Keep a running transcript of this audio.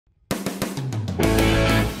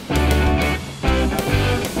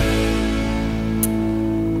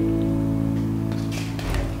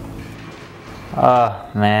Oh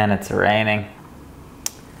man, it's raining.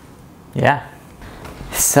 Yeah.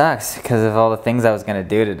 It sucks because of all the things I was gonna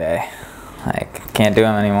do today. Like, can't do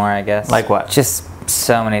them anymore, I guess. Like what? Just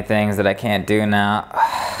so many things that I can't do now.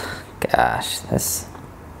 Gosh, this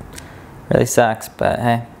really sucks, but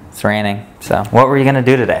hey, it's raining, so. What were you gonna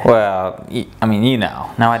do today? Well, I mean, you know.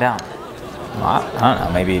 No, I don't. Well, I don't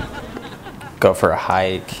know, maybe go for a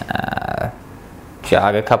hike,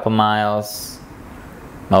 jog a couple miles,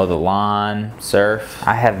 mow the lawn, surf.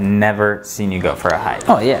 I have never seen you go for a hike.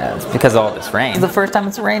 Oh yeah, it's because of all this rain. It's the first time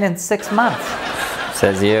it's rained in 6 months.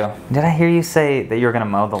 Says you. Did I hear you say that you were gonna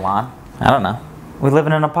mow the lawn? I don't know. We live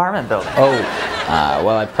in an apartment building. Oh,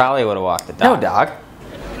 well, I probably would have walked the dog. No dog.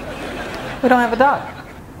 We don't have a dog.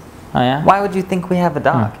 Oh yeah? Why would you think we have a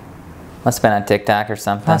dog? Must have been on TikTok or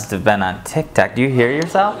something. Must have been on TikTok. Do you hear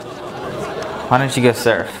yourself? Why don't you go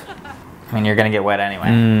surf? I mean, you're gonna get wet anyway.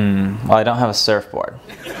 Well, I don't have a surfboard.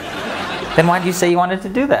 Then why did you say you wanted to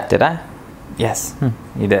do that? Did I? Yes.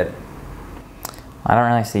 You did. I don't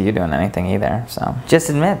really see you doing anything either, so. Just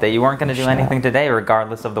admit that you weren't gonna do Shut anything up. today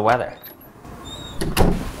regardless of the weather.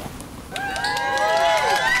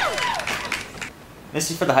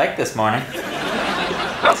 Missed you for the hike this morning.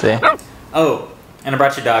 See? Oh, and I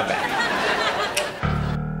brought your dog back.